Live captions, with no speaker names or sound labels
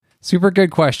Super good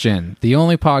question. The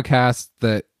only podcast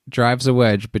that drives a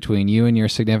wedge between you and your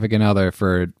significant other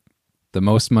for the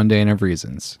most mundane of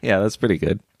reasons. Yeah, that's pretty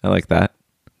good. I like that.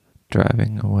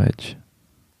 Driving a wedge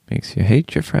makes you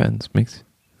hate your friends.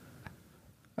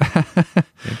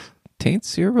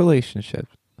 Taints your relationship.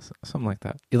 Something like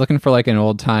that. You looking for like an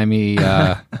old-timey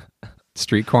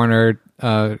street corner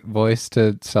voice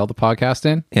to sell the podcast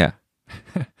in? Yeah.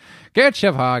 Get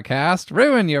your podcast,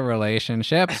 ruin your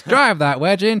relationships, drive that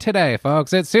wedge in today,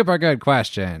 folks. It's super good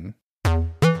question.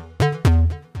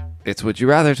 It's Would You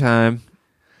Rather time.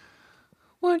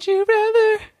 Would you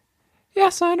rather?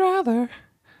 Yes, I'd rather.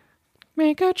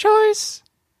 Make a choice.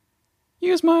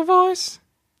 Use my voice.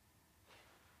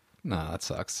 No, that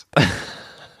sucks.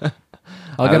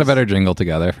 I'll get a better jingle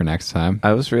together for next time.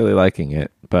 I was really liking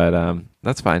it, but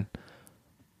that's fine.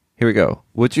 Here we go.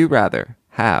 Would you rather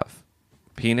have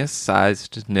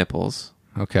penis-sized nipples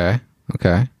Okay.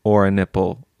 or a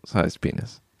nipple-sized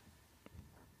penis?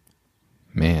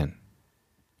 Man.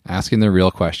 Asking the real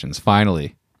questions,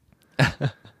 finally.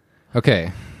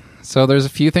 Okay. So there's a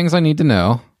few things I need to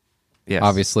know. Yes.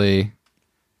 Obviously,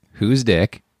 whose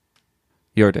dick?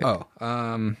 Your dick. Oh,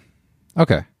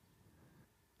 okay.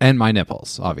 And my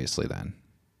nipples, obviously, then.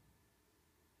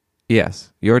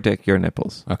 Yes. Your dick, your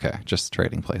nipples. Okay, just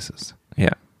trading places.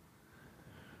 Yeah.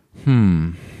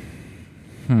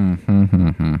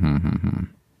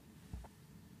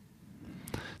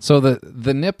 So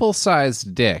the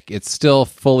nipple-sized dick, it's still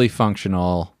fully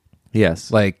functional. Yes.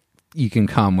 Like, you can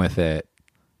come with it.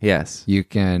 Yes. You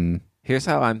can... Here's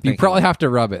how I'm thinking. You probably have to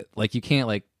rub it. Like, you can't,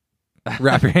 like,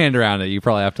 wrap your hand around it. You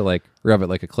probably have to, like, rub it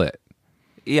like a clit.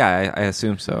 Yeah, I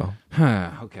assume so.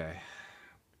 Okay.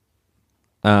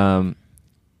 And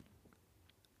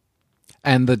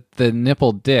the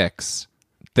nipple dicks...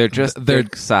 They're just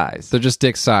dick size. They're just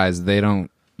dick size. They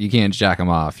don't... You can't jack them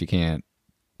off. You can't...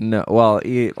 No, well,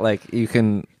 you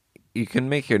can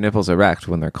make your nipples erect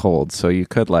when they're cold, so you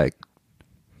could like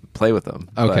play with them.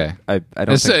 Okay, I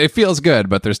don't. Think... It feels good,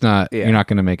 but there's not. Yeah. You're not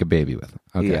going to make a baby with them.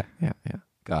 Okay, yeah.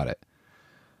 Got it.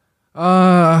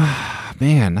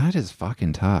 Man, that is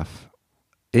fucking tough.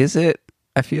 Is it?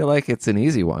 I feel like it's an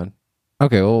easy one.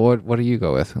 Okay, well, what do you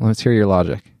go with? Let's hear your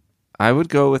logic. I would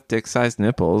go with dick-sized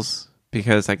nipples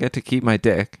because I get to keep my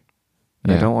dick.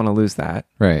 Yeah. I don't want to lose that.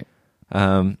 Right.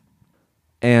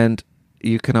 And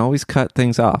you can always cut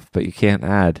things off, but you can't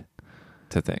add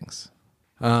to things.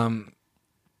 No,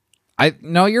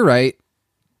 you're right.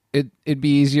 It'd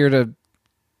be easier to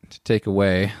take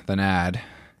away than add.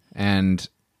 And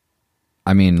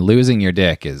I mean, losing your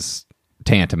dick is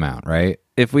tantamount, right?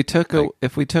 If we took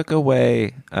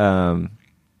away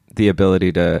the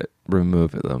ability to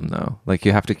remove them, though, like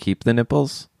you have to keep the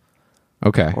nipples,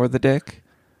 okay, or the dick,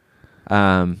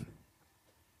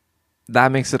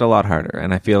 that makes it a lot harder,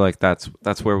 and I feel like that's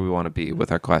where we want to be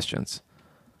with our questions.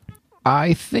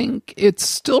 I think it's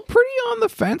still pretty on the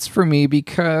fence for me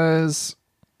because,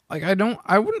 like, I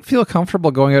wouldn't feel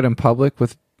comfortable going out in public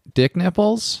with dick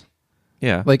nipples.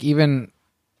 Yeah, like even,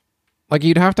 like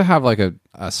you'd have to have like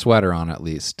a sweater on at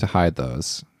least to hide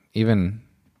those. Even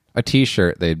a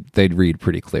t-shirt, they'd read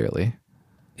pretty clearly.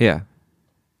 Yeah,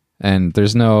 and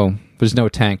there's no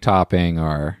tank topping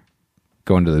or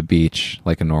going to the beach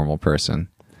like a normal person.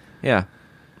 Yeah.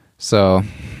 So,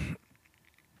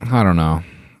 I don't know.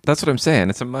 That's what I'm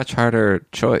saying. It's a much harder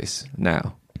choice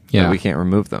now. Yeah. That we can't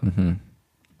remove them. Mm-hmm.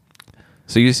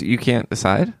 So you can't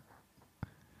decide?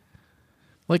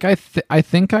 Like I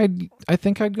think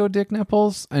I'd go dick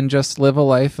nipples and just live a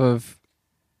life of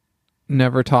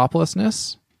never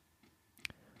toplessness.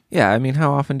 Yeah, I mean,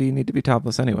 how often do you need to be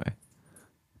topless anyway?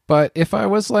 But if I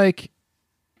was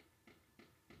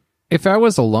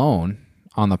alone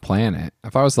on the planet,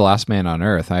 if I was the last man on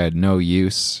Earth, I had no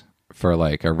use for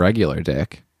like a regular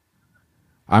dick,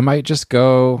 I might just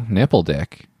go nipple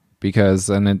dick because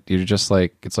then you're just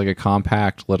like, it's like a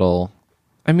compact little...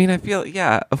 I mean, I feel,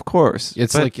 yeah, of course.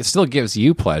 It's like, it still gives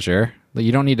you pleasure.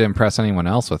 You don't need to impress anyone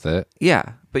else with it.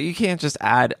 Yeah, but you can't just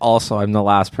add, also, I'm the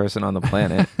last person on the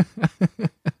planet.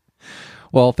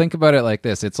 Well, think about it like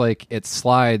this. It's like it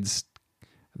slides...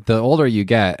 The older you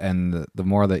get and the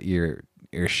more that your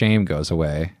shame goes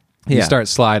away, you start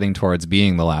sliding towards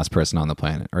being the last person on the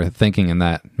planet or thinking in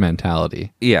that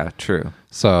mentality. Yeah, true.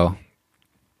 So,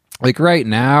 like right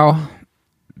now,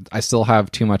 I still have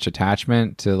too much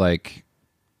attachment to like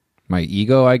my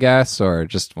ego, I guess, or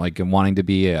just like wanting to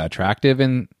be attractive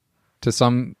to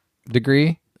some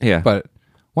degree. Yeah. But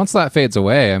once that fades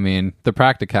away, I mean, the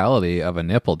practicality of a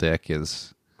nipple dick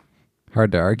is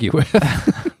hard to argue with.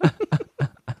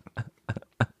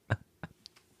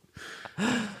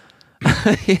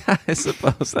 Yeah, I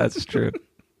suppose that's true.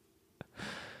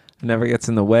 Never gets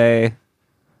in the way.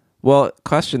 Well,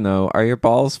 question though, are your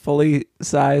balls fully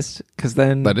sized? Because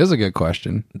then That is a good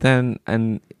question.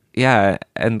 and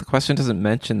the question doesn't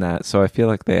mention that, so I feel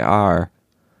like they are.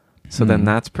 So then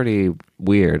that's pretty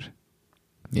weird,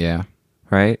 Yeah,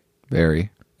 right? very.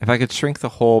 If I could shrink the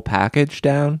whole package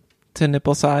down to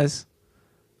nipple size,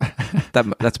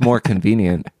 that's more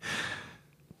convenient.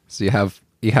 So you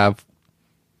have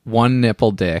one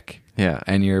nipple dick, Yeah.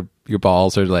 and your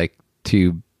balls are like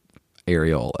two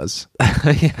areolas,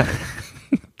 Yeah.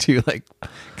 two like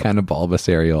kind of bulbous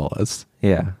areolas.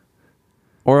 Yeah.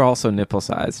 Or also nipple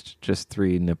sized, just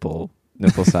 3 nipple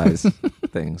size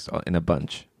things in a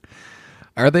bunch.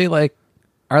 Are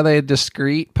they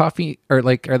discrete puffy, or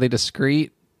like are they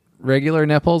discrete regular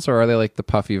nipples, or are they like the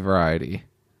puffy variety?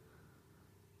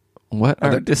 What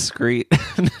are discrete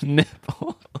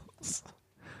nipples?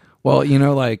 Well,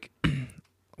 like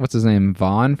what's his name,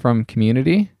 Vaughn from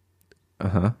Community,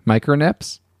 micro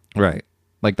nips. Right.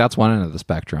 Like that's one end of the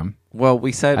spectrum, Well,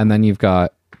 we said and then you've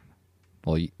got,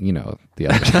 well, the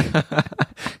other.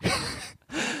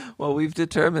 well, we've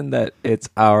determined that it's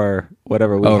our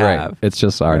whatever we have. Right. It's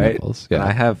just our right? nipples. And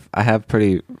Yeah. I have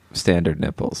pretty standard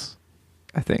nipples,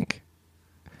 I think.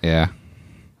 Yeah.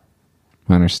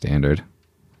 Mine are standard.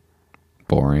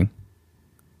 Boring.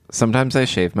 Sometimes I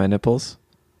shave my nipples,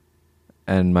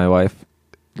 and my wife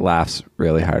laughs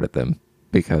really hard at them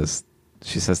because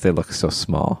she says they look so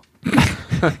small.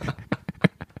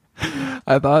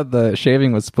 I thought the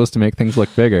shaving was supposed to make things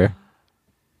look bigger.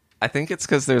 I think it's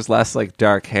because there's less like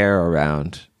dark hair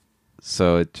around,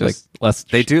 so it just Like less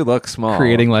they do look small,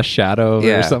 creating less shadow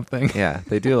yeah, or something. Yeah,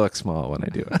 they do look small when I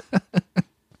do it.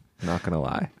 Not gonna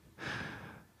lie.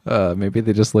 Maybe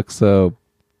they just look so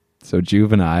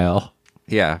juvenile.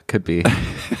 Yeah, could be.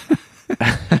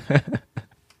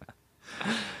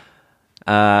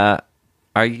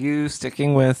 Are you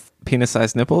sticking with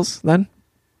penis-sized nipples then?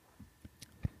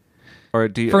 Or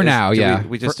do you? For now, yeah.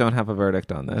 We just don't have a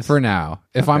verdict on this. For now.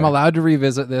 If I'm Okay. allowed to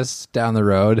revisit this down the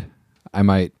road, I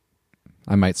might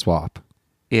swap.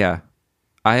 Yeah,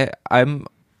 I'm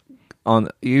on.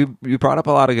 You brought up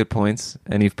a lot of good points,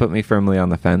 and you've put me firmly on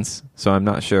the fence. So I'm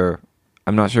not sure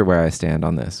where I stand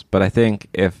on this. But I think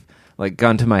if like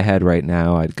gun to my head right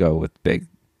now, I'd go with big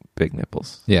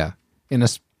nipples. Yeah. In a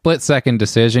split second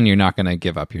decision, you're not going to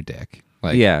give up your dick.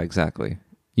 Like, Yeah, exactly.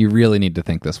 you really need to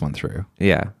think this one through.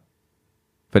 Yeah.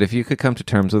 But if you could come to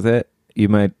terms with it, you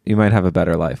might have a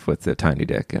better life with the tiny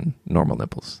dick and normal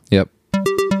nipples. Yep.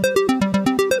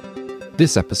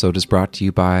 This episode is brought to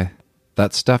you by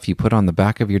that stuff you put on the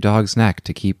back of your dog's neck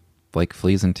to keep like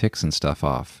fleas and ticks and stuff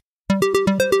off.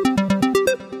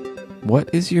 What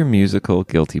is your musical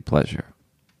guilty pleasure?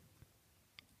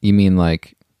 You mean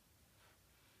like,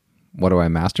 what do I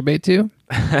masturbate to?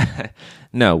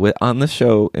 No, on the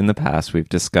show in the past, we've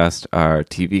discussed our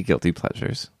TV guilty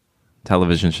pleasures.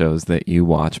 Television shows that you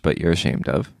watch but you're ashamed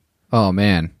of. Oh,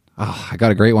 man. Oh, I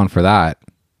got a great one for that.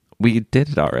 We did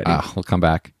it already. We'll come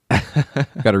back.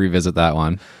 Got to revisit that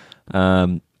one.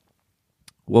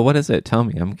 Well, what is it? Tell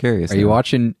me. I'm curious. Are you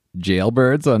watching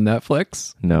Jailbirds on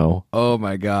Netflix? No. Oh,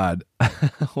 my God.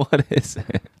 What is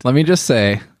it? Let me just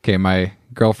say, okay, my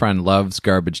girlfriend loves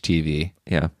garbage TV.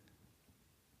 Yeah.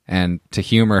 And to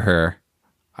humor her,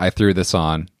 I threw this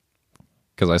on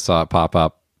because I saw it pop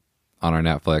up on our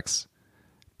Netflix.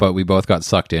 But we both got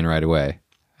sucked in right away.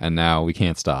 And now we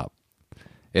can't stop.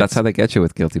 That's how they get you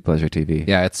with guilty pleasure TV.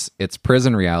 Yeah, it's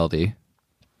prison reality.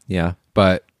 Yeah.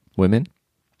 But Women?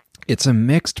 it's a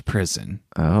mixed prison.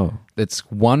 Oh. It's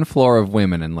 1 floor of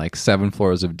women and like 7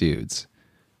 floors of dudes.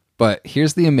 But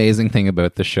here's the amazing thing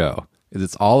about the show is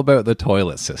it's all about the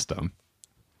toilet system.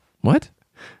 What?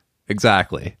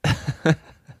 Exactly.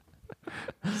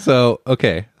 So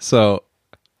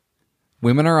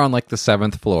women are on like the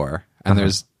 7th floor and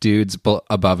there's dudes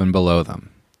above and below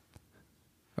them.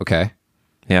 Okay?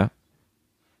 Yeah.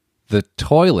 The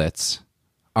toilets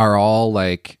are all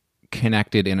like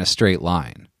connected in a straight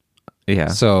line. Yeah.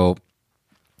 So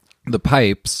the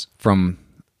pipes from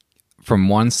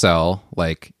one cell,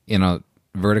 like in a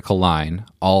vertical line,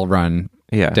 all run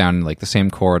down like the same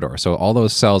corridor. So all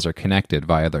those cells are connected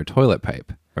via their toilet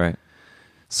pipe. Right.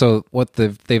 So what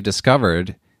they've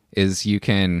discovered is you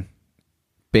can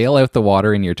bail out the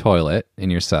water in your toilet in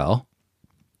your cell.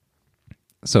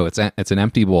 So it's an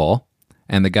empty bowl,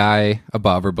 and the guy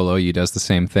above or below you does the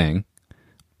same thing.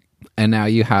 And now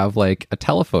you have like a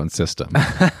telephone system.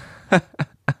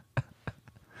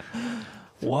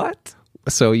 What?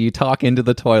 So you talk into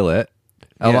the toilet,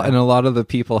 and a lot of the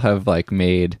people have like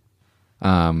made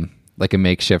like a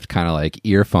makeshift kind of like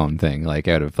earphone thing, like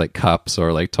out of like cups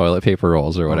or like toilet paper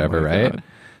rolls or whatever, my right? God.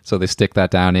 So they stick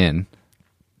that down in.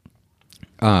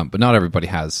 But not everybody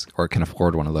has or can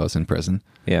afford one of those in prison.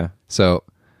 Yeah. So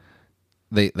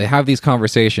they have these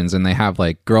conversations, and they have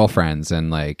like girlfriends,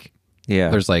 and like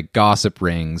there's like gossip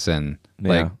rings, and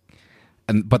like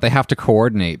but they have to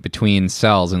coordinate between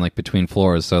cells and like between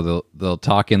floors. So they'll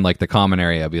talk in like the common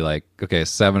area, be like, okay,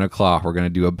 7:00, we're gonna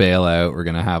do a bailout. We're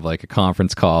gonna have like a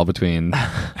conference call between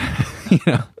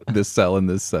this cell and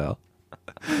this cell.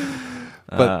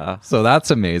 But so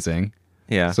that's amazing.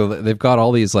 Yeah. So they've got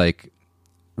all these like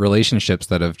relationships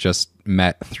that have just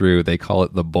met through, they call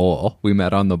it the bowl. We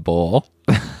met on the bowl.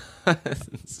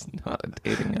 It's not a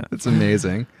dating app. It's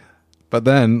amazing. But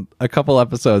then a couple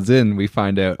episodes in, we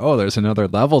find out, there's another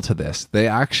level to this. They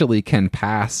actually can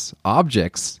pass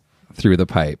objects through the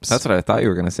pipes. That's what I thought you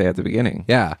were going to say at the beginning.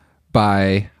 Yeah.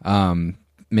 By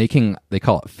making, they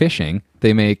call it fishing.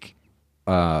 They make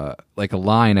like a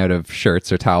line out of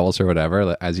shirts or towels or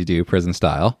whatever, as you do prison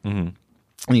style. Mm-hmm.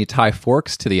 And you tie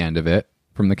forks to the end of it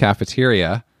from the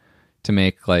cafeteria to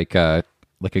make like a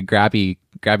grabby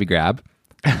grab.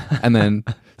 And then,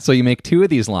 so you make 2 of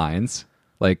these lines,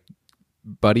 like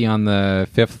buddy on the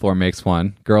 5th floor makes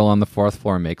one, girl on the 4th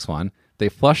floor makes one. They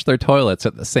flush their toilets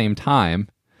at the same time.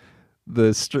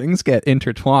 The strings get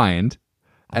intertwined,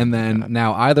 and then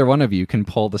now either one of you can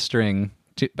pull the string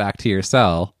back to your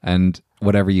cell, and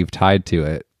whatever you've tied to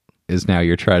it is now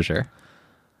your treasure.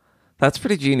 That's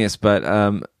pretty genius, but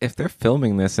if they're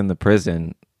filming this in the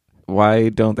prison, why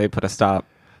don't they put a stop?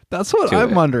 That's what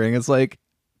I'm wondering. It's like,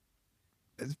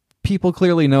 people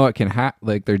clearly know it can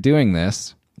like they're doing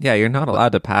this. Yeah, you're not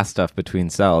allowed to pass stuff between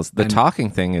cells. The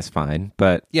talking thing is fine,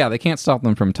 but... Yeah, they can't stop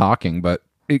them from talking, but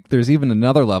there's even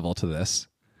another level to this.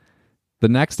 The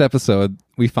next episode,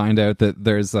 we find out that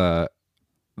there's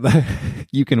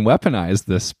you can weaponize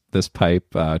this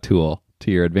pipe tool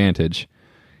to your advantage.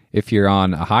 If you're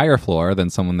on a higher floor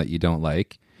than someone that you don't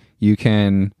like, you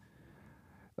can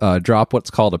drop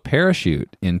what's called a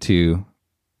parachute into...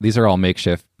 These are all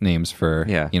makeshift names for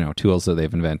tools that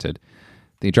they've invented.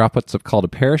 They drop what's called a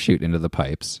parachute into the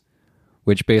pipes,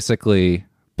 which basically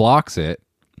blocks it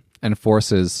and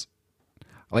forces...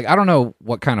 Like, I don't know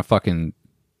what kind of fucking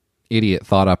idiot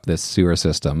thought up this sewer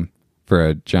system for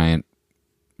a giant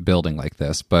building like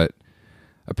this, but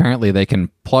apparently they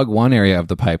can plug one area of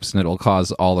the pipes and it'll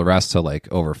cause all the rest to,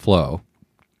 like, overflow.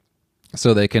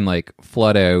 So they can, like,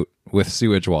 flood out with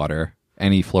sewage water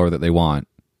any floor that they want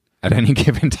at any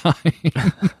given time.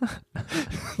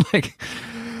 Like...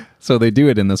 So they do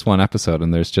it in this one episode,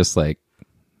 and there's just like,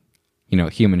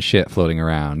 human shit floating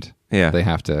around. Yeah. They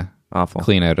have to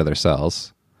clean out of their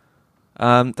cells.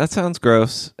 That sounds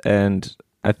gross, and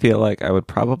I feel like I would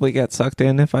probably get sucked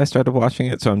in if I started watching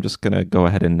it, so I'm just going to go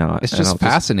ahead and not. It's just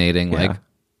fascinating, like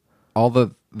all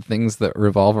the things that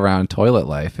revolve around toilet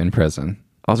life in prison.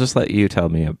 I'll just let you tell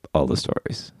me all the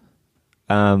stories.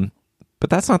 But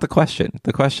that's not the question.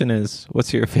 The question is,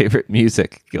 what's your favorite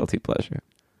music guilty pleasure?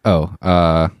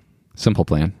 Simple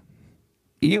Plan.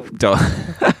 You don't.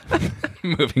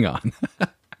 Moving on.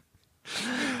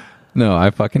 No,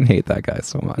 I fucking hate that guy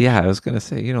so much. Yeah, I was going to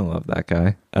say, you don't love that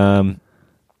guy.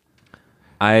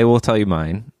 I will tell you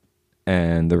mine.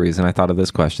 And the reason I thought of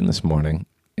this question this morning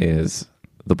is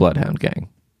the Bloodhound Gang.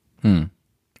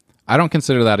 I don't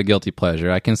consider that a guilty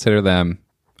pleasure. I consider them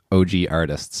OG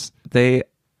artists.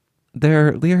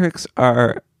 Their lyrics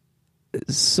are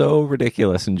so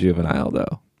ridiculous and juvenile,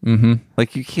 though. Mm-hmm.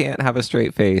 Like, you can't have a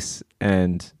straight face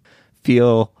and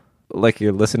feel like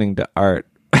you're listening to art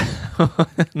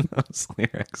in those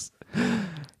lyrics.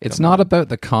 It's not about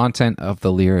the content of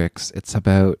the lyrics. It's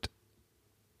about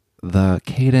the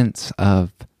cadence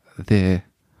of the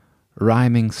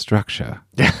rhyming structure.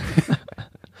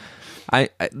 I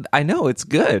know it's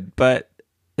good, but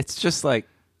it's just like...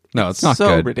 No, it's not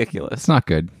so good. Ridiculous. It's not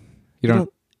good. You don't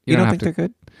think they're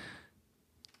good?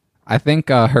 I think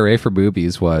Hooray for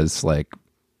Boobies was like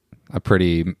a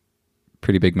pretty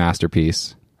big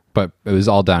masterpiece, but it was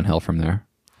all downhill from there.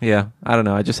 Yeah, I don't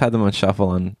know. I just had them on shuffle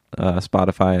on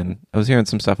Spotify, and I was hearing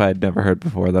some stuff I had never heard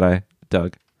before that I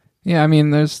dug. Yeah, I mean,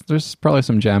 there's probably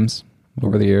some gems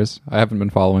over the years. I haven't been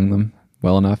following them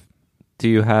well enough. Do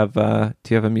you have a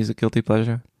music guilty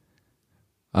pleasure?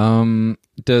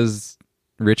 Does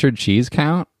Richard Cheese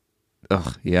count?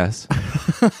 Ugh, yes.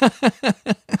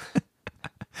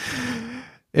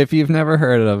 If you've never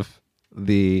heard of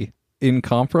the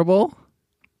incomparable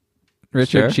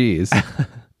Richard Cheese,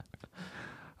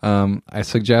 I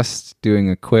suggest doing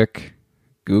a quick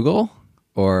Google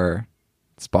or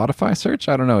Spotify search.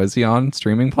 I don't know. Is he on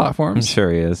streaming platforms? I'm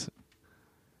sure he is.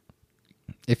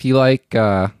 If you like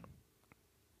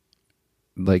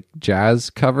jazz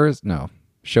covers, no.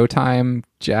 Showtime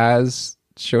jazz,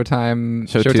 Showtime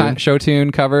Showtune?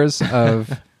 Showtune covers of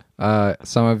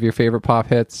some of your favorite pop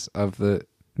hits of the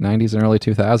 90s and early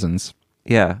 2000s.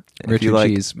 Yeah. If Richard you like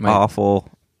Cheese might awful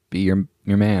be your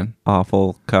man.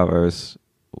 awful covers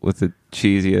with the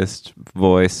cheesiest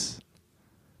voice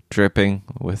dripping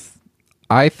with...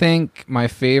 I think my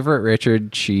favorite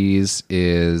Richard Cheese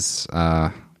is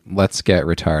Let's Get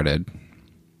Retarded.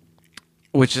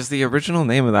 Which is the original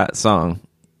name of that song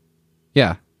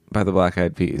Yeah. by the Black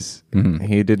Eyed Peas. Mhm.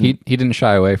 He didn't... He didn't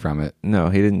shy away from it. No,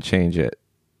 he didn't change it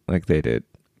like they did.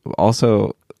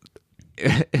 Also,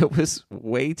 it was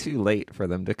way too late for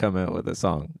them to come out with a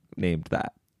song named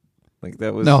that. Like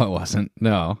that was... No, it wasn't.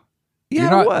 No. Yeah,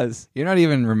 You're not- it was. You're not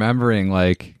even remembering,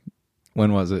 like,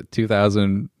 when was it?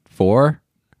 2004?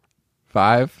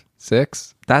 5?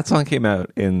 6? That song came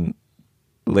out in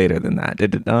later than that,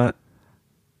 did it not?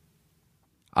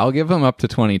 I'll give him up to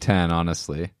 2010,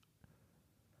 honestly.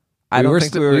 I don't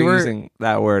think we were we were using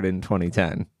that word in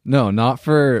 2010. No, not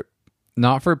for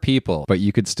people, but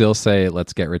you could still say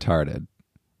let's get retarded.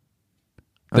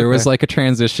 There was Okay. like a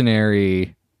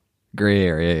transitionary gray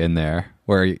area in there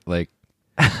where like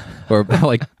or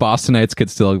like Bostonites could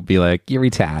still be like, you're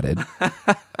retarded.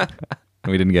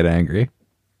 We didn't get angry.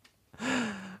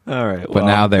 All right. But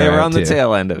now they they're were out on the too.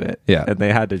 tail end of it. Yeah. And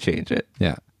they had to change it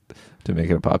Yeah. to make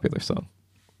it a popular song.